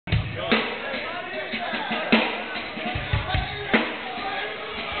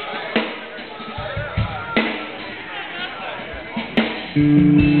As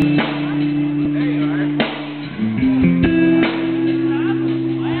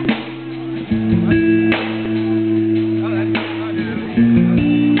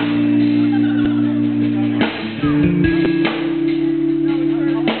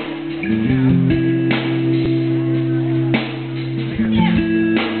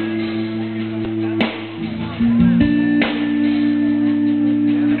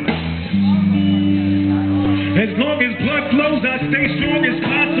long as blood flows, I stay strong as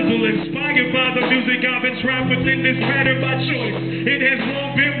possible. Inspired by the music, I've been trapped within this pattern by choice. It has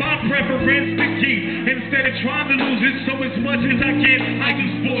long been my preference to keep. Instead of trying to lose it so as much as I can, I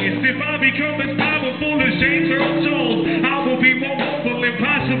use voice. If I become as powerful as James Earl Jones, I will be more vocal and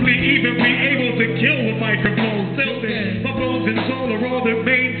possibly even be able to kill a microphone. Still then, my bones and soul are all that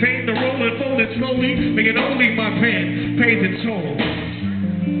maintain the roll and fold it slowly, making only my pen pays its toll.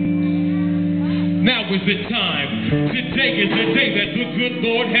 Now is the time. Today is the day that the good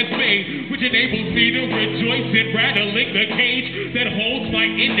Lord has made, which enables me to rejoice in rattling the cage that holds my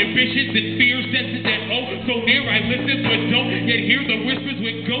inhibitions and fears destined at so near I listen but don't yet hear the whispers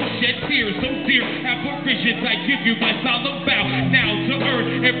with ghosts shed tears. So dear apparitions, I give you my solemn vow now to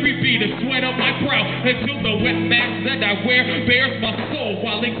earn every beat of sweat on my brow until the wet mask that I wear bears my soul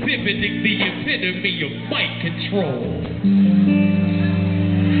while exhibiting the epitome of mic control.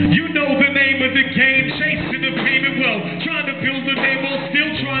 You know the name of the game, chasing the payment well, trying to build a name while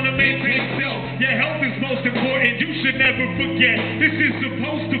still trying to maintain self. Your health is most important, you should never forget. This is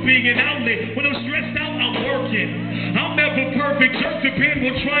supposed to be an outlet. When I'm stressed out, I'm working. I'm never perfect, jerk the pen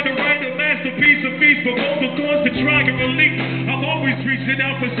when trying to write a masterpiece of feast from all the cause to try and relief. I'm always reaching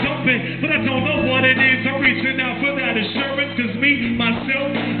out for something, but I don't know what it is. I'm reaching out for that assurance, cause me, myself,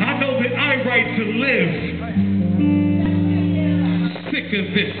 I know that I write to live. Sick of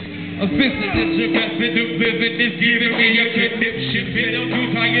this. A visitor method of living is giving me a conniption fit. I'm too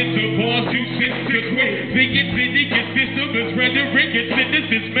tired to pause, too sick to quit. The insidious system is rhetoric and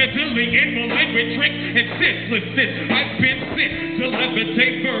cynicism, mentally invalid with tricks and senselessness. I've been sent to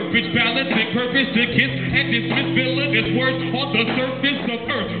levitate verbiage, balance and purpose to kiss and dismiss villainous words on the surface of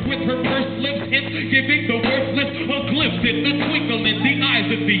earth with her pursed lips, hints giving the worthless a glimpse in the twinkle in the eyes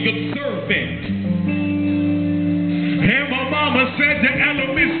of the observant. And my mama said the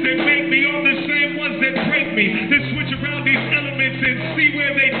elements that make me are the same ones that break me. Then switch around these elements and see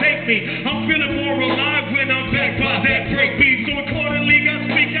where they take me. I'm feeling more alive when I'm back by that breakbeat. So accordingly, I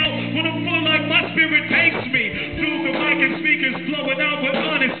speak out when I'm full like my spirit takes me. Through the mic and speakers flowing out with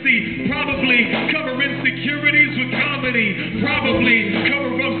honesty. Probably cover insecurities with comedy. Probably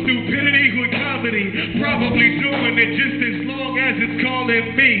cover up stupidity with comedy. Probably doing it just as long as it's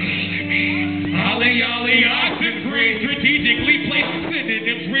calling me. Ollie, ollie, oxen free. Strategically placed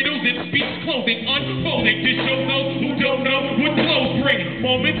synonyms, riddles, and speech clothing unfolding to show those who don't know what clothes bring.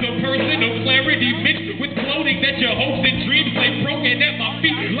 Moments of personal clarity mixed with clothing that your hopes and dreams lay broken at my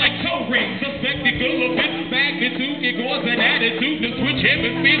feet like toe rings. A spectacle of its magnitude, it was an attitude to switch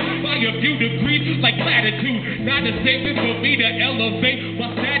hemispheres by a few degrees like latitude. Not a statement for me to elevate my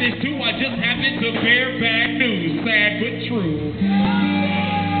status to. I just happen to bear bad news, sad but true.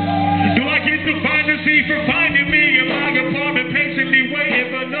 Do I get the fantasy for finding me in my apartment, patiently waiting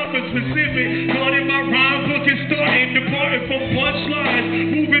for nothing specific? Caught in my rhyme book and starting departing from punchlines,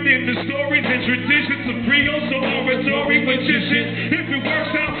 moving into stories and traditions of griots or oratory magicians. If it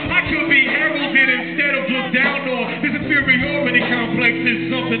works out, I could be heralded instead of looked down on. This inferiority complex is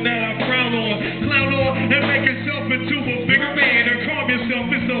something that I frown on. Clown on and make yourself into a bigger man, or calm yourself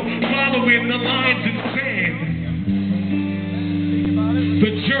and so following the lines in sand. The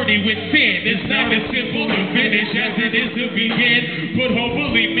journey within is not as simple to finish as it is to begin. But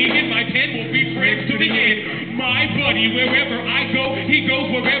hopefully me and my pen will be friends to the end. My buddy, wherever I go, he goes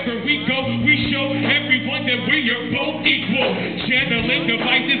wherever we go. We show everyone that we are both equal. Channeling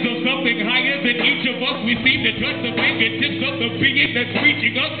devices of something higher than each of us. We seem to touch the fingertips of the being that's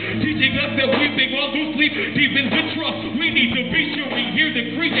reaching us, teaching us that we think all who sleep deepens the trust. We need to be sure we hear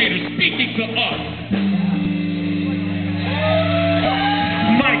the Creator speaking to us.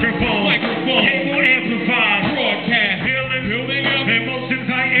 Microphone, cable amplified, broadcast, building up, emotions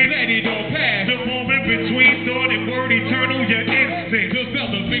heightened, let it all pass. The moment between thought and word eternal, your instinct,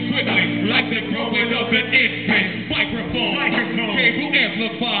 developing quickly, like the growing of an infant. Microphone, cable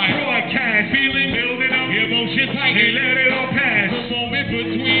amplified, broadcast, feeling, building up, emotions heightened, let it all pass. The moment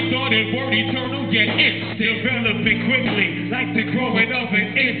between thought and word eternal, your instinct.